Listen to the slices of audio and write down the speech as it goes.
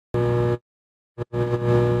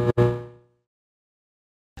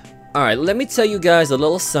Alright, let me tell you guys a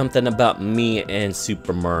little something about me and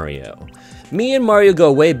Super Mario. Me and Mario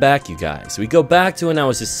go way back, you guys. We go back to when I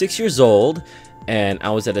was just 6 years old, and I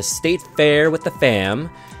was at a state fair with the fam,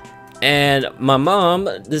 and my mom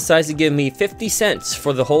decides to give me 50 cents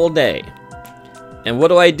for the whole day. And what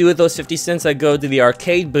do I do with those 50 cents? I go to the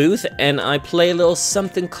arcade booth and I play a little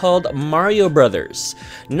something called Mario Brothers.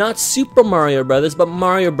 Not Super Mario Brothers, but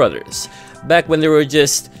Mario Brothers. Back when there were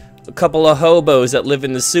just a couple of hobos that live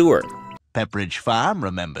in the sewer. Pepperidge Farm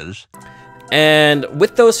remembers. And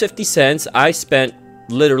with those 50 cents, I spent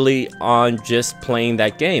literally on just playing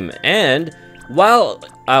that game. And while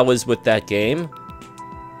I was with that game,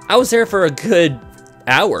 I was there for a good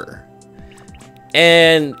hour.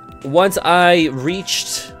 And once I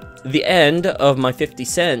reached the end of my 50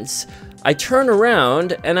 cents, I turn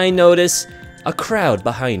around and I notice a crowd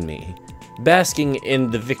behind me, basking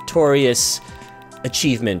in the victorious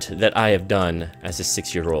achievement that I have done as a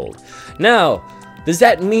 6-year-old. Now, does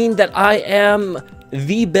that mean that I am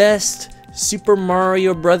the best Super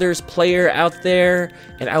Mario Brothers player out there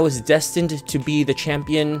and I was destined to be the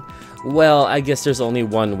champion? Well, I guess there's only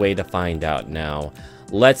one way to find out now.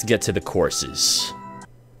 Let's get to the courses.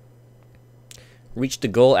 Reach the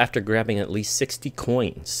goal after grabbing at least 60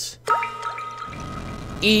 coins.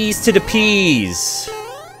 Ease to the P's.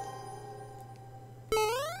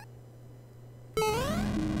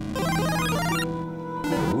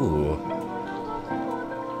 Ooh.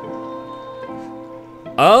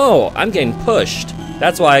 Oh, I'm getting pushed.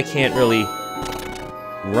 That's why I can't really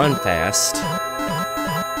run fast.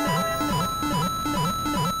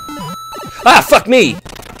 Ah, fuck me!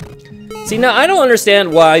 See, now I don't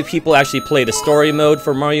understand why people actually play the story mode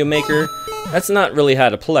for Mario Maker. That's not really how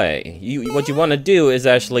to play. What you want to do is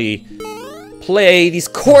actually play these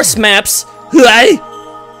course maps.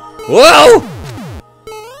 Whoa!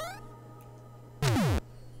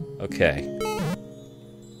 Okay.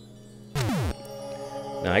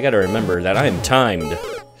 Now I gotta remember that I am timed.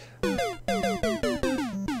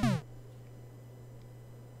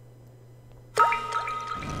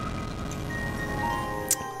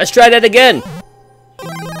 Let's try that again.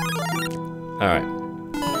 Alright.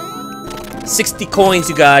 60 coins,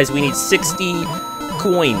 you guys. We need 60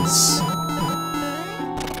 coins.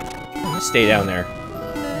 Stay down there.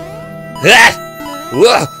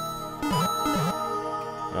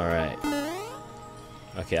 Alright.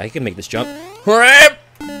 Okay, I can make this jump.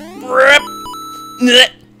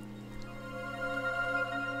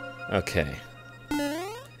 Okay.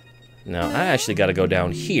 Now, I actually gotta go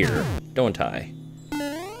down here, don't I?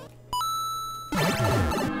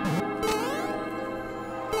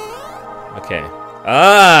 Okay.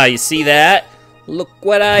 Ah, you see that? Look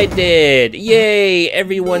what I did! Yay!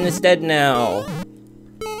 Everyone is dead now.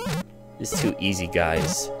 This is too easy,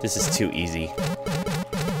 guys. This is too easy.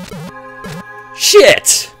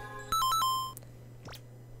 Shit!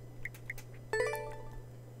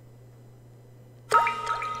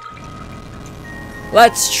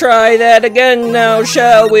 Let's try that again now,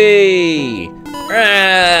 shall we?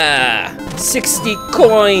 60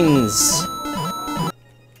 coins!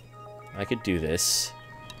 I could do this.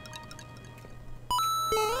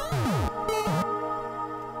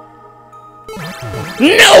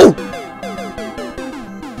 No!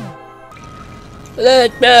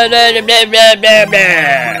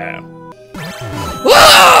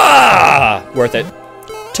 Ah! Worth it.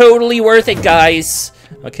 Totally worth it, guys.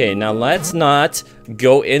 Okay, now let's not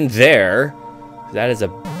go in there. That is a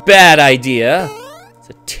bad idea. It's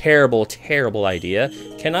a terrible, terrible idea.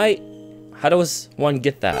 Can I... How does one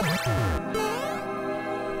get that?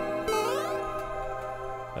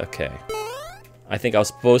 Okay. I think I was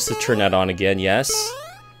supposed to turn that on again, yes.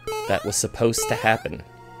 That was supposed to happen.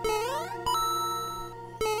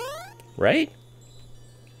 Right?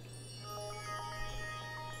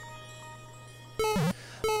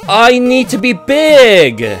 I need to be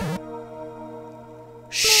big!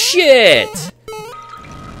 Shit!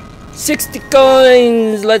 60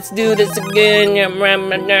 coins! Let's do this again!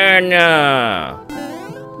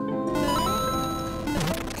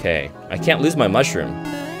 Okay, I can't lose my mushroom.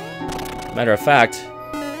 Matter of fact,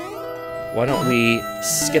 why don't we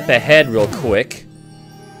skip ahead real quick?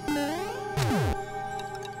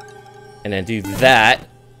 And then do that,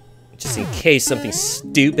 just in case something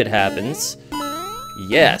stupid happens.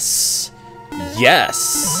 Yes!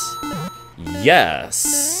 Yes!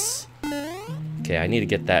 Yes! Okay, I need to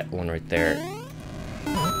get that one right there.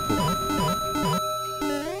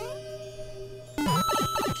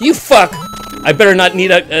 You fuck! I better not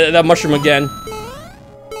need that mushroom again.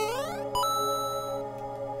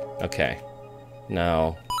 Okay.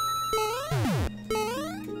 Now.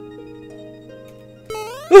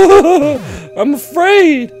 I'm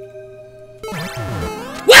afraid.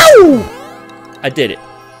 Woo! I did it.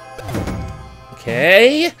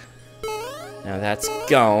 Okay. Now that's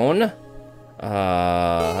gone.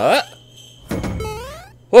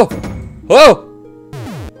 Whoa! Whoa!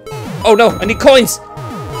 Oh no! I need coins.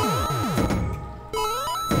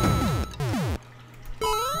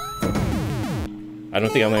 I don't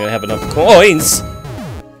think I'm gonna have enough coins.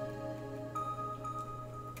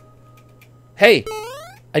 Hey,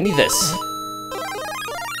 I need this.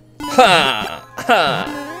 Ha!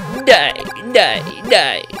 Ha! Die! Die!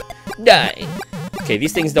 Die! Die! Okay,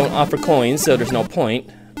 these things don't offer coins, so there's no point.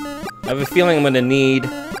 I have a feeling I'm gonna need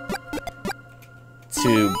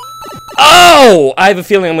to... Oh! I have a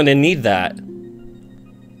feeling I'm gonna need that.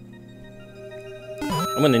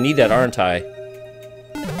 I'm gonna need that, aren't I?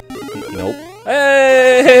 Nope.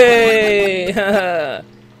 Hey!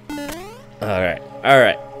 Alright,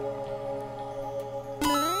 alright.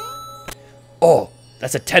 Oh,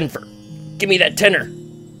 that's a 10-fer. Give me that tenner.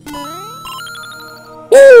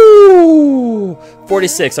 Woo!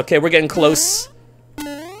 46. Okay, we're getting close.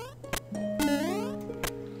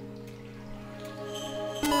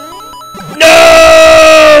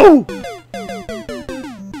 No!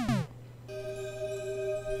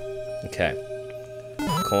 Okay.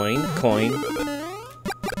 Coin, coin.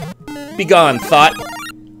 Be gone, thought.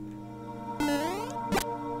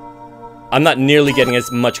 I'm not nearly getting as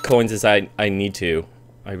much coins as I need to.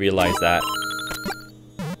 I realize that.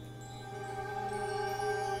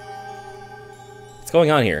 What's going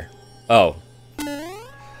on here? Oh.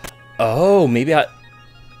 Oh, maybe I...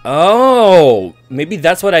 Oh! Maybe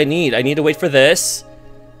that's what I need. I need to wait for this.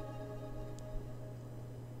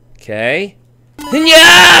 Okay.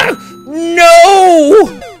 Yeah!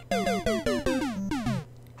 No!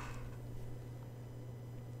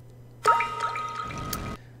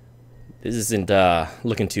 This isn't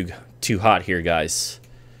looking too hot here, guys.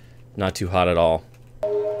 Not too hot at all.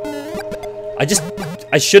 I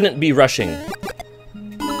shouldn't be rushing.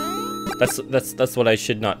 That's what I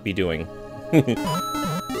should not be doing.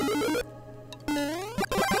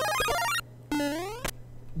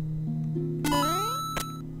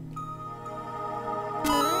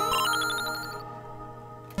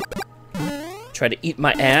 Try to eat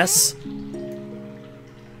my ass.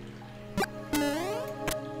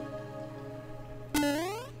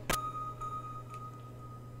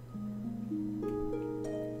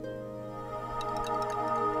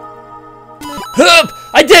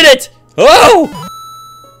 I did it! Oh!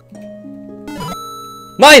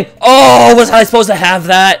 Mine! Oh, was I supposed to have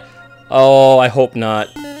that? Oh, I hope not.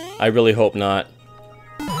 I really hope not.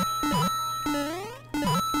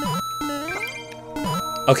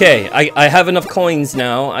 Okay, I have enough coins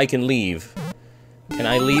now. I can leave. Can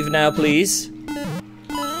I leave now, please?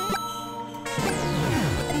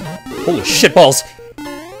 Holy shitballs!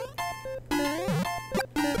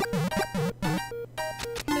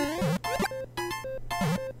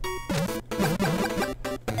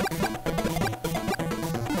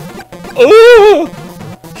 Ooh!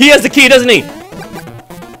 He has the key, doesn't he?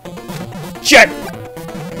 Shit!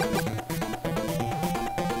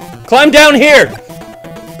 Climb down here!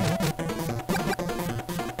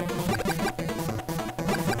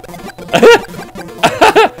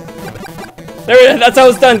 There, that's how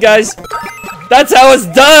it's done, guys. That's how it's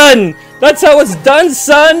done! That's how it's done,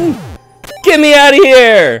 son! Get me out of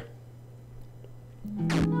here!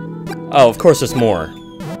 Oh, of course there's more.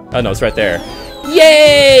 Oh no, it's right there.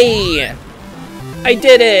 Yay! I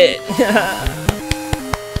did it!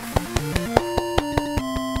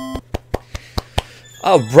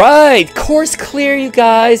 Alright, course clear, you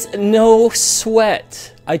guys. No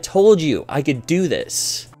sweat. I told you I could do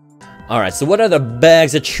this. Alright, so what other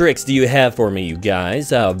bags of tricks do you have for me, you guys?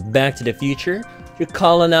 Back to the Future? You're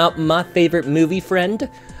calling out my favorite movie, friend?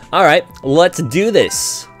 Alright, let's do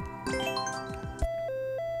this.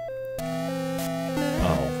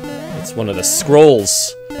 It's one of the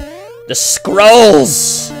scrolls. The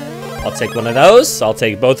scrolls! I'll take one of those. I'll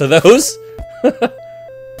take both of those.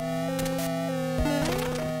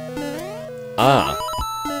 Ah.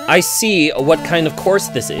 I see what kind of course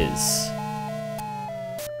this is.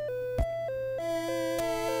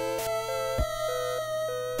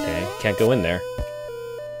 Okay, can't go in there.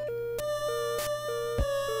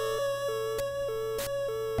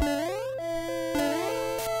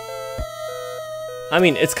 I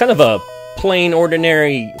mean, it's kind of a plain,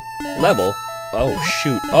 ordinary level. Oh,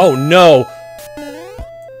 shoot. Oh, no!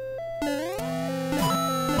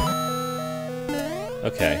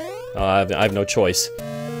 Okay. I have no choice.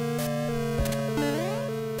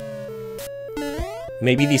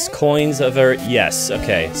 Maybe these coins of our... Yes,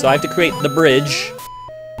 okay. So I have to create the bridge.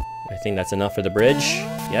 think that's enough for the bridge.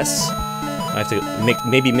 Yes. I have to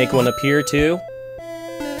maybe make one up here too.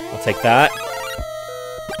 I'll take that.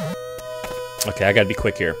 Okay, I gotta be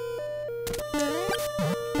quick here.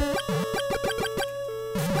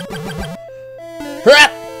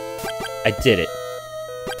 I did it.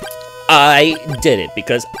 I did it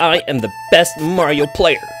because I am the best Mario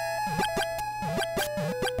player.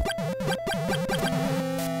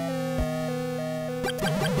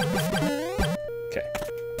 Okay.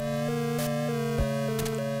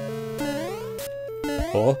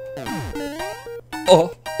 Oh.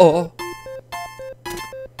 Oh, oh.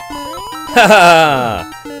 Ha ha!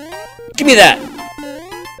 Give me that!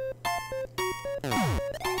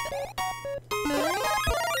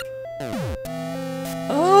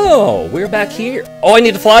 Oh, we're back here. Oh, I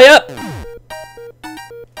need to fly up!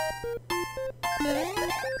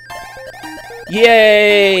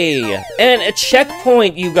 Yay! And a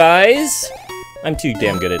checkpoint, you guys! I'm too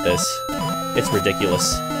damn good at this. It's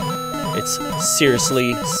ridiculous. It's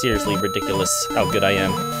seriously, seriously ridiculous how good I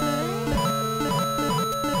am.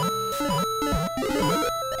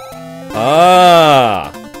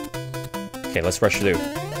 Ah! Okay, let's rush through.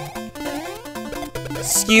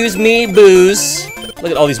 Excuse me, booze.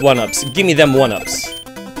 Look at all these one-ups. Give me them one-ups.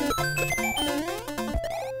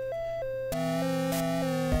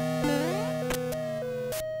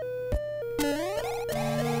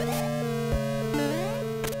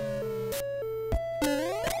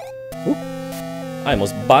 Oop. I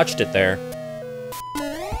almost botched it there.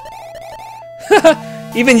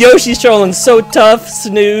 Even Yoshi's trolling. So tough,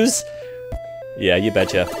 snooze. Yeah, you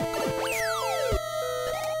betcha.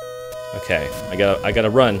 Okay, I gotta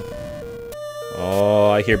run. Oh,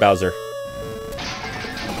 I hear Bowser.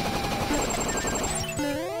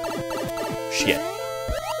 Shit.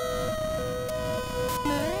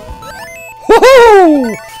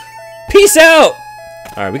 Woohoo! Peace out!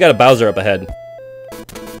 Alright, we got a Bowser up ahead.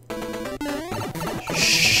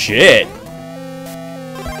 Shit.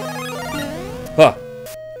 Huh.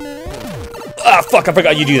 Ah, fuck, I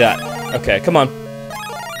forgot you do that. Okay, come on.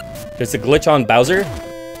 There's a glitch on Bowser?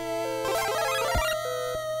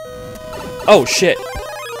 Oh, shit.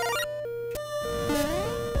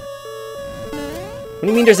 What do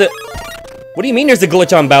you mean there's a... What do you mean there's a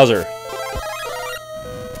glitch on Bowser?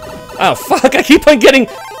 Oh, fuck, I keep on getting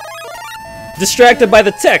distracted by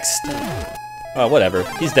the text. Oh, whatever.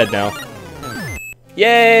 He's dead now.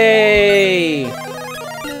 Yay!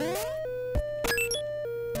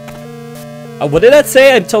 Oh, what did that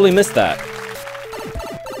say? I totally missed that.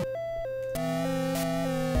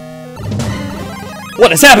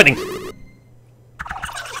 What is happening?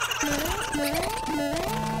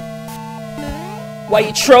 Why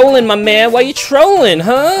you trolling, my man? Why you trolling,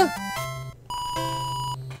 huh?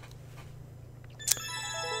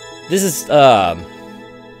 This is,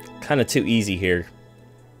 kind of too easy here.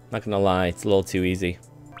 Not gonna lie, it's a little too easy.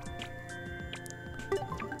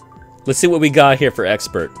 Let's see what we got here for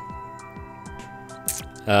expert.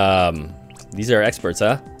 These are experts,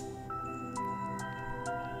 huh?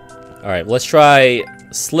 Alright, let's try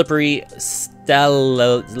slippery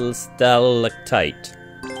stalactite.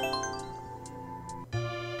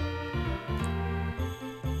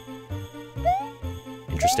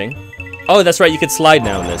 Interesting. Oh, that's right, you could slide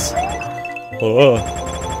now in this. Oh.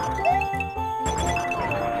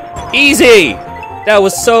 Easy! That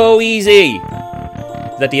was so easy!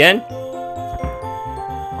 Is that the end?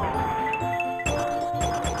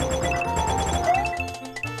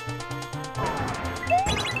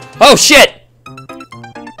 Oh, shit!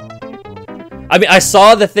 I mean, I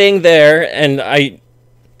saw the thing there, and I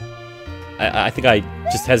think I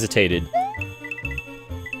just hesitated.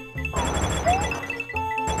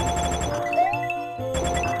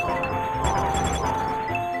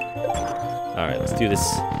 Alright, let's do this.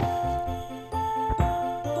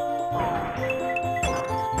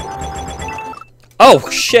 Oh,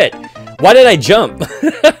 shit! Why did I jump?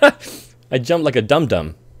 I jumped like a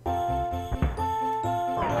dum-dum.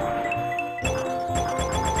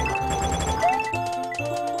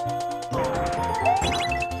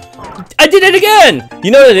 I did it again!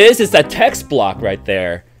 You know what it is? It's that text block right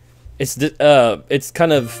there. It's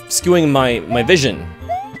kind of skewing my vision.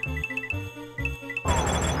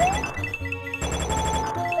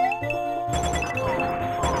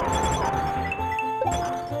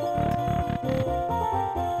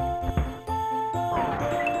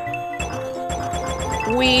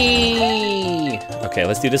 Whee! Okay,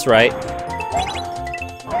 let's do this right.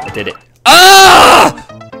 I did it. Ah!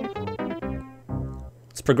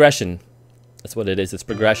 It's progression. That's what it is. It's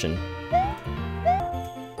progression.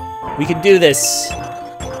 We can do this.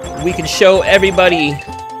 We can show everybody.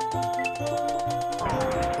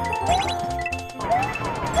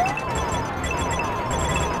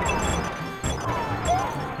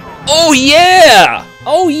 Oh yeah!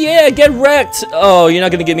 Oh yeah, get wrecked! Oh, you're not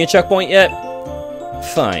gonna give me a checkpoint yet?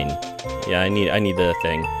 Fine. Yeah, I need the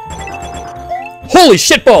thing. Holy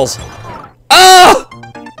shitballs! Ah!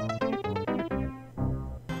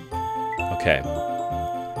 Okay.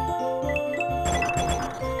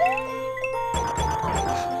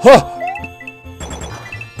 Huh!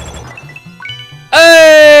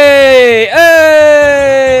 Hey!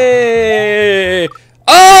 Hey!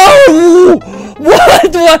 Oh!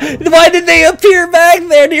 What? Why did they appear back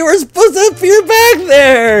there? They were supposed to appear back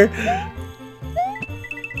there!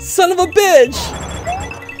 Son of a bitch!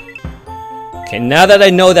 Okay, now that I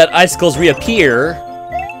know that icicles reappear...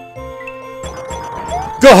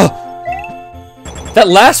 Gah! That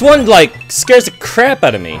last one, like, scares the crap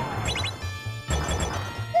out of me.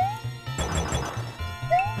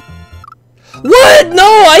 What? No,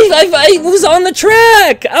 I was on the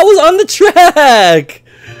track! I was on the track!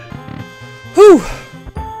 Whew.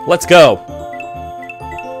 Let's go.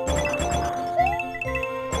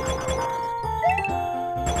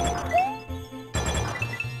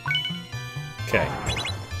 Okay.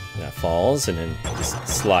 That falls, and then just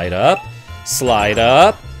slide up. Slide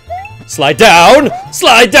up. Slide down!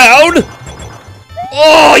 Slide down!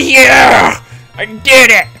 Oh, yeah! I did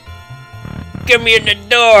it! Get me in the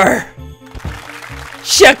door!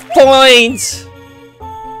 Checkpoint!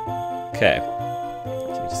 Okay.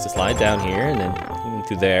 So just to slide down here and then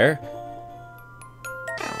into there.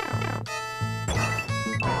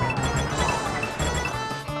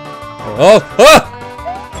 Oh! Ah!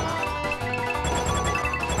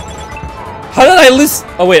 How did I lose?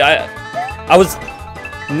 Oh wait, I was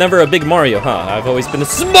never a big Mario, huh? I've always been a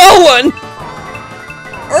small one!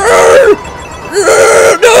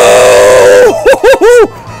 No!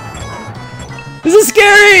 This is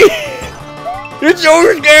scary! It's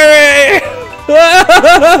so scary!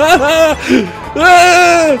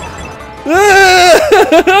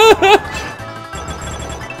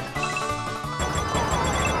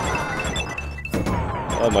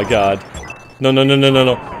 Oh my god. No, no, no, no, no,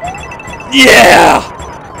 no. Yeah!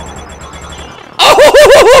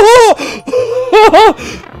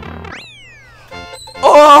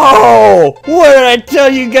 Oh! What did I tell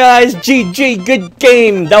you guys? GG, good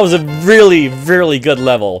game. That was a really, really good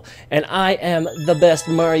level. And I am the best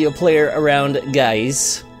Mario player around,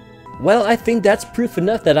 guys. Well, I think that's proof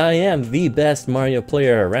enough that I am the best Mario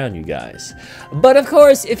player around, you guys. But of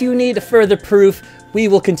course, if you need further proof, we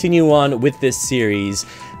will continue on with this series.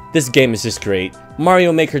 This game is just great.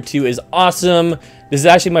 Mario Maker 2 is awesome. This is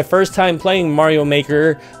actually my first time playing Mario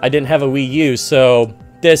Maker. I didn't have a Wii U, so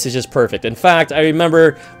this is just perfect. In fact, I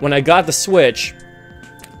remember when I got the Switch,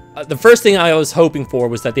 the first thing I was hoping for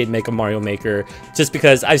was that they'd make a Mario Maker, just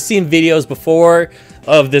because I've seen videos before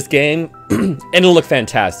of this game, and it'll look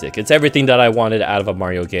fantastic. It's everything that I wanted out of a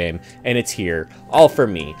Mario game, and it's here, all for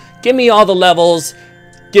me. Give me all the levels,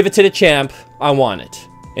 give it to the champ, I want it.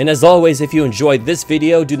 And as always, if you enjoyed this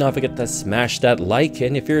video, do not forget to smash that like,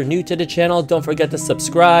 and if you're new to the channel, don't forget to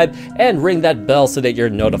subscribe and ring that bell so that you're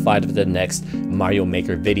notified of the next Mario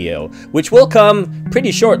Maker video, which will come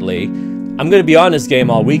pretty shortly. I'm going to be on this game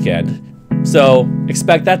all weekend, so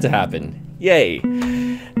expect that to happen. Yay!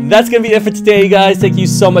 That's going to be it for today, guys. Thank you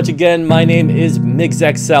so much again. My name is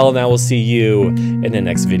MigsXL, and I will see you in the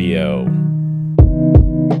next video.